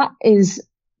 that is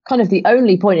kind of the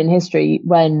only point in history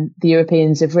when the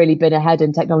Europeans have really been ahead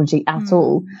in technology at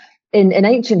all. In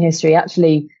ancient history,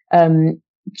 actually,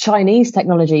 Chinese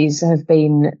technologies have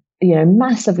been,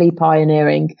 massively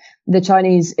pioneering. The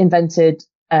Chinese invented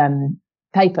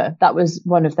paper. That was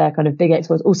one of their kind of big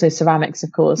exports. Also ceramics,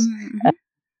 of course.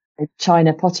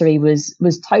 China pottery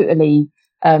was totally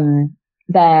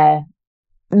their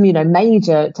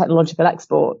major technological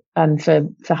export for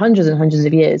hundreds and hundreds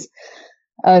of years.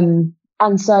 And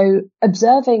so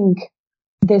observing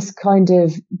this kind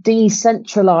of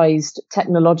decentralized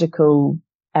technological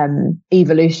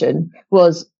evolution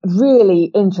was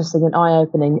really interesting and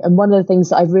eye-opening. And one of the things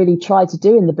that I really tried to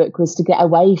do in the book was to get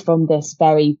away from this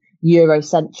very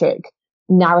Eurocentric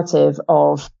narrative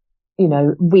of,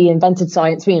 we invented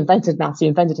science, we invented maths, we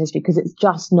invented history, because it's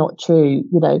just not true.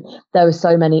 There were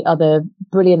so many other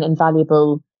brilliant and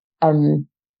valuable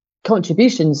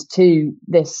contributions to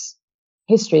this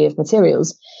history of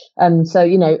materials. So,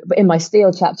 in my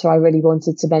steel chapter, I really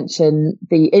wanted to mention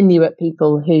the Inuit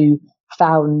people who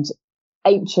found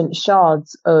ancient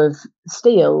shards of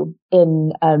steel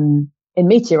in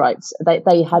meteorites.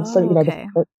 They had some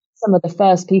of the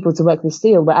first people to work with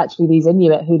steel were actually these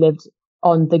Inuit who lived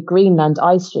on the Greenland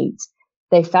ice sheet.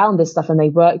 They found this stuff and they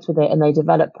worked with it and they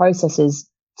developed processes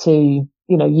to,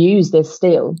 use this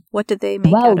steel. What did they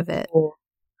make out of it?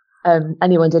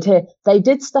 Anyone did here. They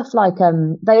did stuff like,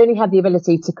 they only had the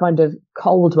ability to kind of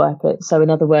cold work it. So in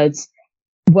other words,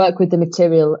 work with the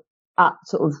material at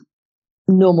sort of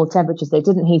normal temperatures. They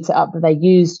didn't heat it up, but they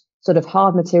used sort of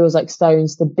hard materials like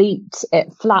stones to beat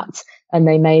it flat. And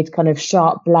they made kind of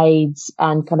sharp blades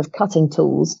and kind of cutting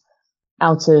tools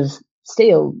out of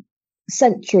steel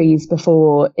centuries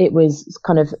before it was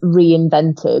kind of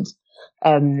reinvented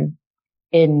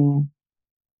in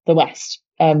the West.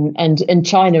 And in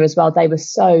China as well, they were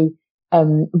so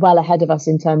well ahead of us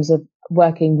in terms of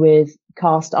working with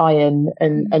cast iron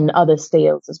and other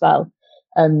steels as well.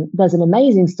 There's an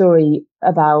amazing story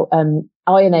about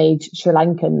Iron Age Sri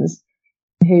Lankans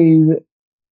who,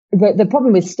 the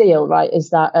problem with steel, right, is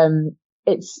that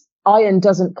iron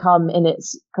doesn't come in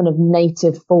its kind of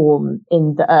native form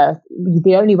in the earth.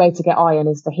 The only way to get iron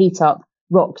is to heat up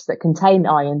rocks that contain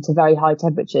iron to very high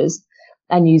temperatures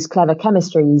and use clever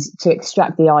chemistries to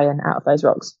extract the iron out of those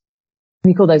rocks.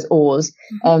 We call those ores.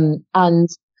 And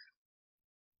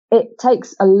it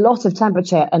takes a lot of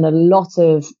temperature and a lot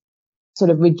of sort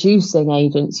of reducing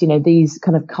agents, these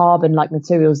kind of carbon-like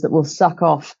materials that will suck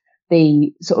off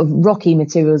the sort of rocky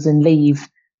materials and leave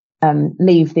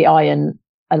the iron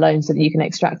alone so that you can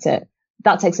extract it.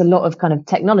 That takes a lot of kind of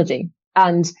technology.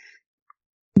 And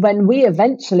when we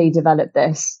eventually developed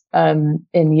this in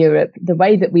Europe, the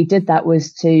way that we did that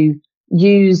was to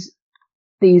use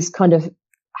these kind of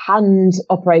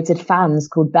hand-operated fans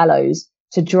called bellows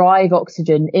to drive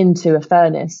oxygen into a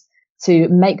furnace to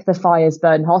make the fires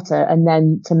burn hotter and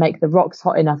then to make the rocks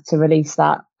hot enough to release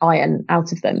that iron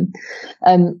out of them.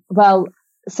 Well,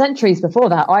 centuries before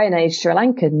that, Iron Age Sri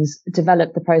Lankans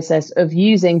developed the process of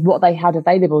using what they had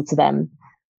available to them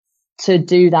to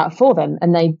do that for them.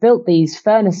 And they built these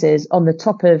furnaces on the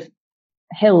top of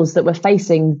hills that were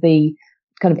facing the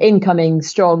kind of incoming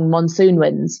strong monsoon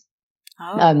winds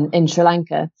in Sri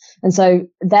Lanka. And so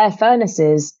their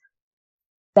furnaces,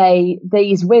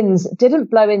 these winds didn't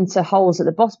blow into holes at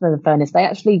the bottom of the furnace. They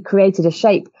actually created a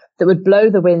shape that would blow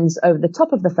the winds over the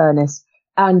top of the furnace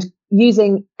and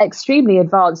using extremely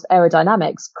advanced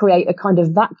aerodynamics, create a kind of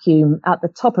vacuum at the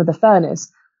top of the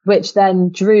furnace, which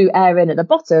then drew air in at the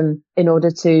bottom in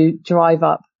order to drive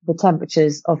up the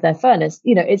temperatures of their furnace.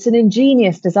 It's an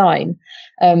ingenious design.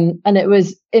 And it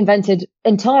was invented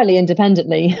entirely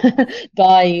independently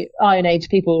by Iron Age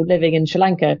people living in Sri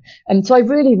Lanka. And so I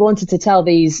really wanted to tell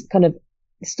these kind of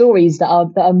stories that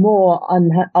are more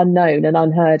unknown and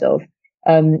unheard of,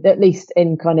 at least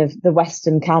in kind of the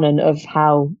Western canon of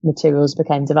how materials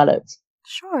became developed.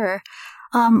 Sure.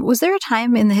 Was there a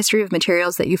time in the history of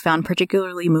materials that you found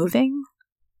particularly moving?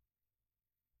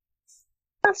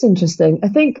 That's interesting. I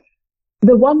think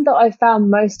the one that I found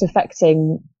most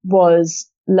affecting was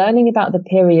learning about the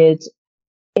period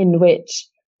in which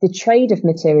the trade of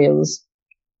materials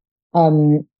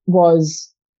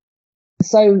was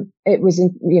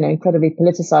incredibly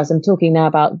politicized. I'm talking now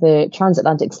about the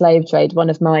transatlantic slave trade.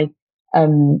 One of my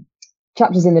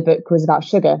chapters in the book was about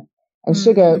sugar, and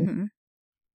sugar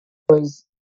was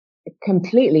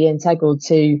completely integral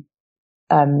to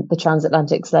the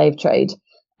transatlantic slave trade.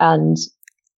 And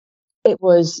it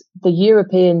was the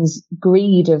Europeans'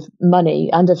 greed of money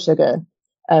and of sugar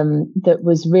that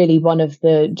was really one of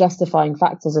the justifying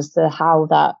factors as to how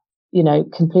that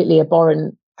completely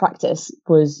abhorrent practice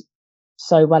was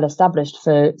so well established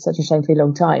for such a shamefully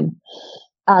long time.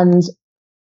 And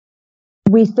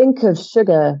we think of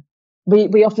sugar,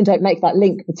 we often don't make that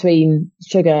link between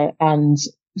sugar and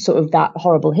sort of that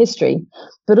horrible history,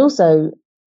 but also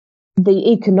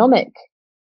the economic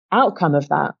outcome of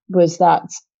that was that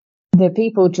the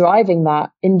people driving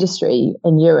that industry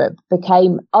in Europe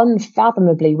became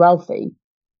unfathomably wealthy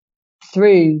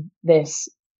through this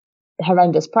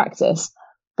horrendous practice.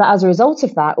 But as a result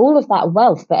of that, all of that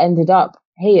wealth that ended up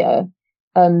here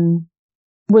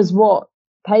was what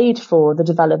paid for the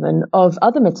development of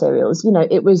other materials.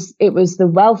 It was the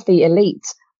wealthy elite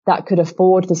that could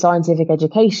afford the scientific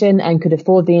education and could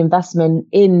afford the investment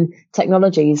in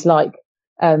technologies like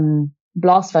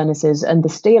blast furnaces and the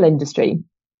steel industry.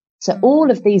 So all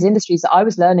of these industries that I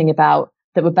was learning about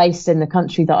that were based in the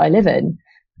country that I live in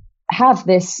have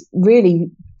this really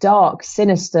dark,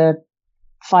 sinister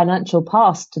financial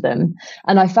past to them.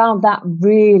 And I found that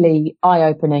really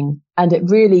eye-opening, and it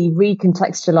really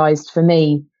recontextualized for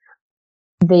me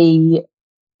the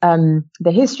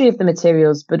history of the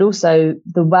materials, but also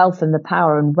the wealth and the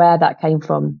power and where that came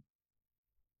from.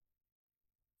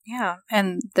 Yeah,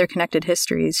 and their connected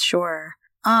histories, sure.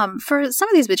 For some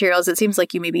of these materials, it seems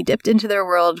like you maybe dipped into their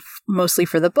world mostly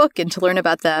for the book and to learn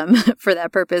about them for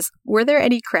that purpose. Were there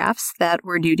any crafts that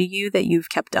were new to you that you've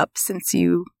kept up since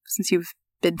you've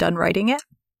been done writing it?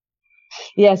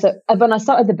 Yeah, so when I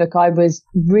started the book, I was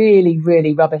really,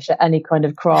 really rubbish at any kind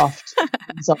of craft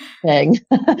thing,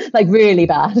 like really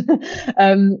bad.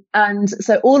 And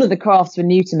so all of the crafts were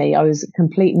new to me. I was a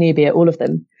complete newbie at all of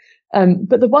them.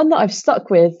 But the one that I've stuck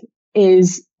with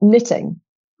is knitting.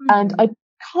 Mm-hmm. And I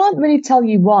can't really tell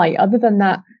you why, other than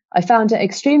that I found it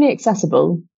extremely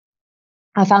accessible.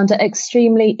 I found it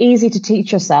extremely easy to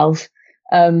teach yourself.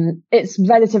 It's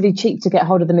relatively cheap to get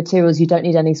hold of the materials. You don't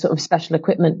need any sort of special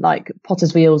equipment like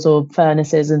potter's wheels or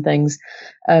furnaces and things.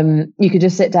 You could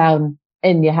just sit down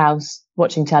in your house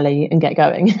watching telly and get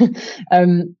going.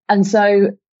 And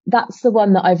so that's the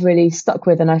one that I've really stuck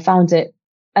with. And I found it,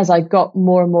 as I got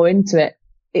more and more into it,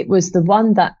 it was the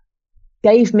one that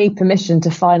gave me permission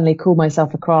to finally call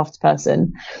myself a craft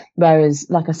person. Whereas,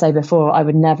 like I say before, I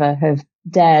would never have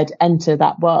dared enter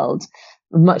that world.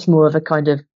 Much more of a kind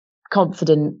of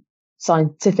confident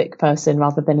scientific person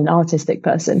rather than an artistic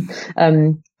person.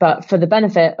 But for the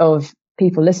benefit of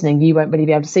people listening, you won't really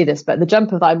be able to see this, but the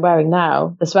jumper that I'm wearing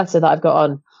now, the sweater that I've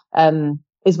got on,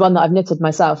 is one that I've knitted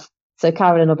myself. So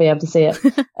Carolyn will be able to see it.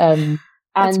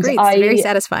 That's great. It's very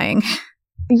satisfying.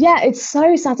 Yeah, it's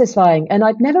so satisfying. And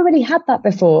I'd never really had that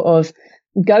before, of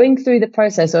going through the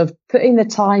process of putting the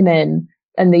time in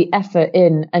and the effort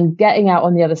in and getting out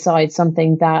on the other side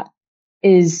something that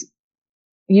is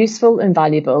useful and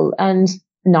valuable and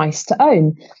nice to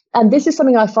own. And this is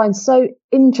something I find so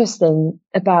interesting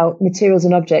about materials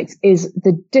and objects, is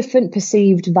the different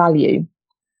perceived value.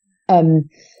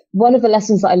 One of the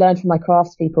lessons that I learned from my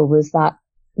craftspeople was that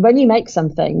when you make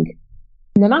something,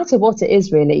 no matter what it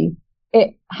is really,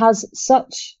 it has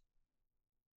such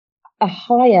a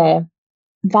higher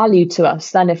value to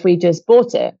us than if we just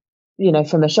bought it,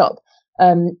 from a shop.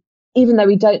 Even though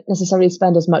we don't necessarily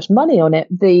spend as much money on it,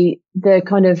 the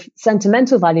kind of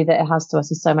sentimental value that it has to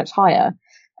us is so much higher.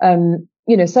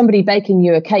 Somebody baking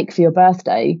you a cake for your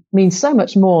birthday means so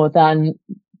much more than,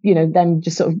 them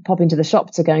just sort of popping to the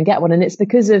shop to go and get one. And it's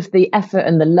because of the effort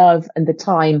and the love and the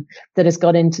time that has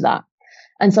gone into that.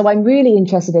 And so I'm really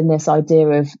interested in this idea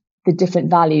of the different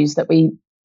values that we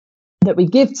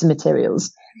give to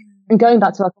materials. And going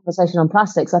back to our conversation on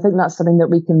plastics, I think that's something that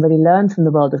we can really learn from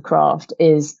the world of craft,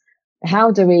 is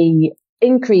how do we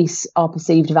increase our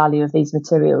perceived value of these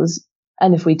materials?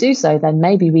 And if we do so, then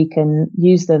maybe we can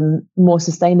use them more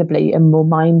sustainably and more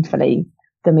mindfully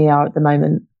than we are at the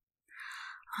moment.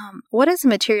 What is a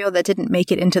material that didn't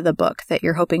make it into the book that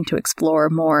you're hoping to explore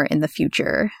more in the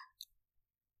future?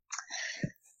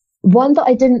 One that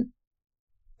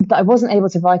I wasn't able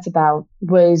to write about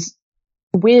was,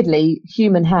 weirdly,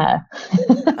 human hair.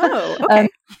 Oh, okay.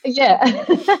 Yeah,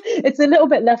 it's a little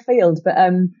bit left field, but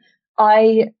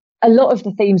a lot of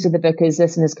the themes of the book, as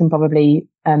listeners can probably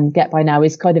get by now,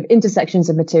 is kind of intersections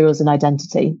of materials and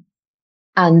identity.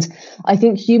 And I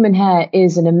think human hair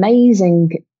is an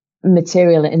amazing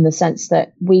material in the sense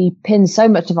that we pin so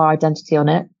much of our identity on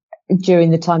it during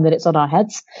the time that it's on our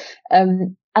heads.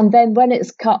 And then when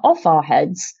it's cut off our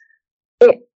heads,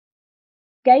 it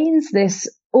gains this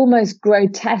almost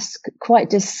grotesque, quite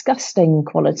disgusting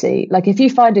quality. Like if you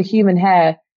find a human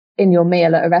hair in your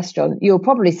meal at a restaurant, you'll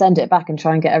probably send it back and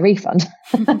try and get a refund.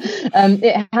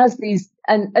 It has these,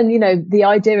 and the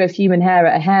idea of human hair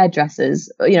at a hairdresser's,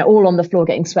 all on the floor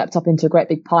getting swept up into a great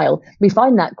big pile, we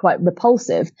find that quite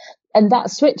repulsive. And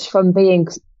that switch from being,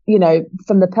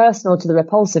 from the personal to the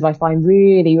repulsive, I find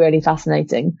really, really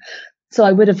fascinating. So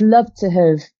I would have loved to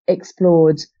have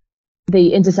explored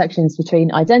the intersections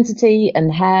between identity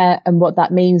and hair and what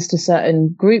that means to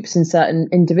certain groups and certain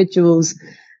individuals,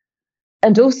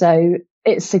 and also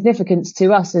its significance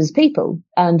to us as people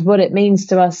and what it means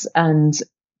to us, and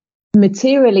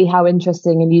materially how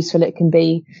interesting and useful it can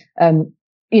be. At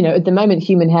the moment,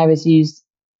 human hair is used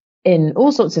in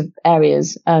all sorts of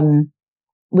areas.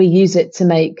 We use it to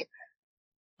make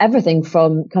everything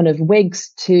from kind of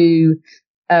wigs to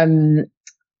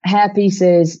hair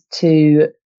pieces to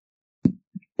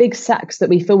big sacks that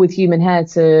we fill with human hair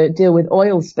to deal with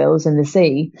oil spills in the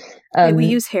sea. We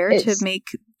use hair to make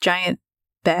giant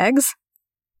bags?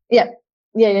 Yeah.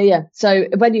 So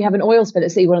when you have an oil spill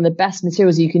at sea, one of the best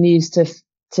materials you can use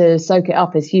to soak it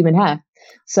up is human hair.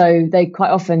 So they quite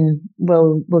often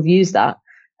will use that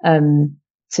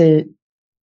to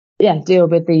deal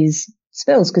with these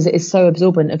spills because it is so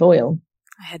absorbent of oil.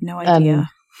 I had no idea.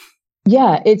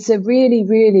 It's a really,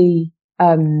 really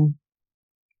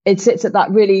it sits at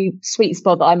that really sweet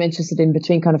spot that I'm interested in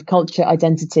between kind of culture,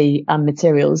 identity, and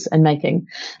materials and making.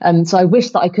 So I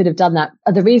wish that I could have done that.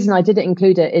 The reason I didn't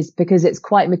include it is because it's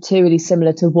quite materially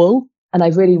similar to wool, and I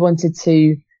really wanted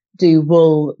to do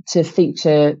wool to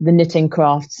feature the knitting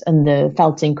crafts and the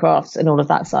felting crafts and all of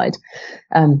that side.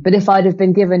 But if I'd have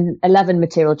been given 11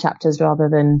 material chapters rather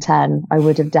than 10, I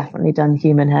would have definitely done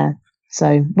human hair.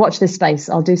 So watch this space.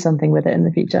 I'll do something with it in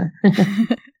the future.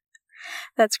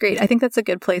 That's great. I think that's a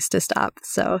good place to stop.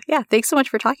 So thanks so much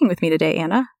for talking with me today,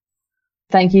 Anna.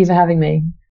 Thank you for having me.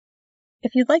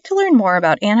 If you'd like to learn more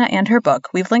about Anna and her book,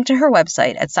 we've linked to her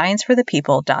website at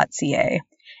scienceforthepeople.ca.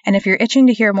 And if you're itching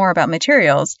to hear more about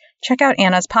materials, check out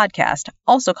Anna's podcast,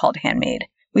 also called Handmade.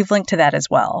 We've linked to that as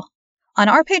well. On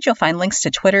our page, you'll find links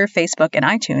to Twitter, Facebook, and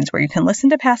iTunes where you can listen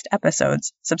to past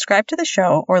episodes, subscribe to the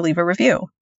show, or leave a review.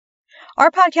 Our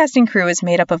podcasting crew is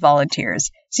made up of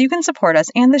volunteers, so you can support us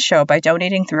and the show by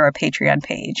donating through our Patreon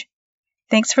page.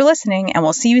 Thanks for listening, and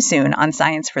we'll see you soon on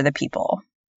Science for the People.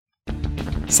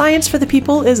 Science for the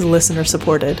People is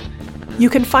listener-supported. You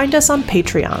can find us on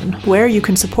Patreon, where you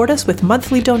can support us with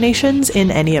monthly donations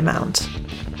in any amount.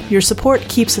 Your support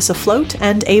keeps us afloat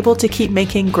and able to keep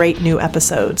making great new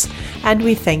episodes, and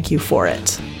we thank you for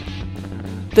it.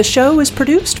 The show is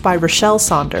produced by Rochelle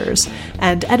Saunders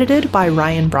and edited by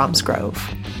Ryan Bromsgrove.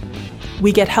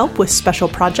 We get help with special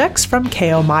projects from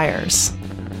K.O. Myers.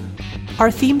 Our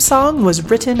theme song was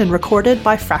written and recorded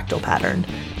by Fractal Pattern,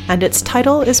 and its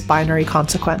title is Binary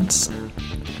Consequence.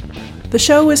 The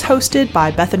show is hosted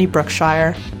by Bethany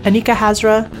Brookshire, Anika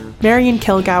Hazra, Marian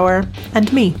Kilgour,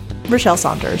 and me, Rochelle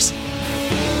Saunders.